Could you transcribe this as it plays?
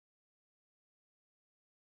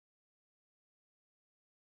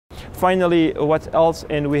finally, what else?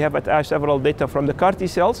 And we have attached several data from the CAR T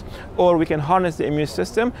cells, or we can harness the immune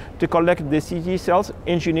system to collect the CG cells,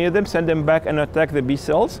 engineer them, send them back and attack the B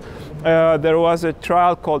cells. There was a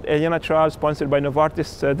trial called ELIANA trial sponsored by Novartis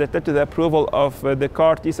that led to the approval of the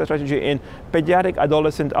CAR T cell strategy in pediatric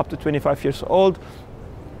adolescent up to 25 years old.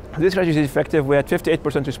 This strategy is effective. We had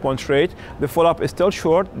 58% response rate. The follow-up is still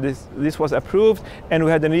short. This was approved, and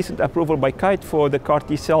we had a recent approval by Kite for the CAR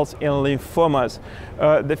T cells in lymphomas.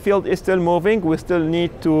 The field is still moving. We still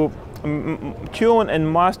need to tune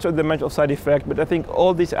and master the mental side effect, but I think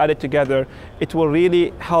all this added together, it will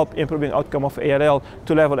really help improving outcome of ALL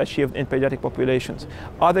to level achieved in pediatric populations.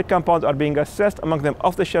 Other compounds are being assessed, among them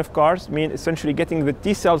off-the-shelf CARs, mean essentially getting the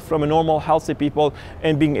T cells from a normal healthy people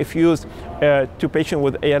and being infused to patients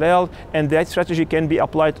with ALL, and that strategy can be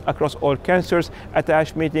applied across all cancers. At the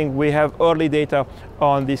ASH meeting, we have early data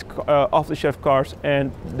on these off-the-shelf CARs,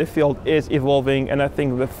 and the field is evolving, and I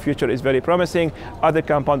think the future is very promising. Other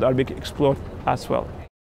compounds are being explored as well.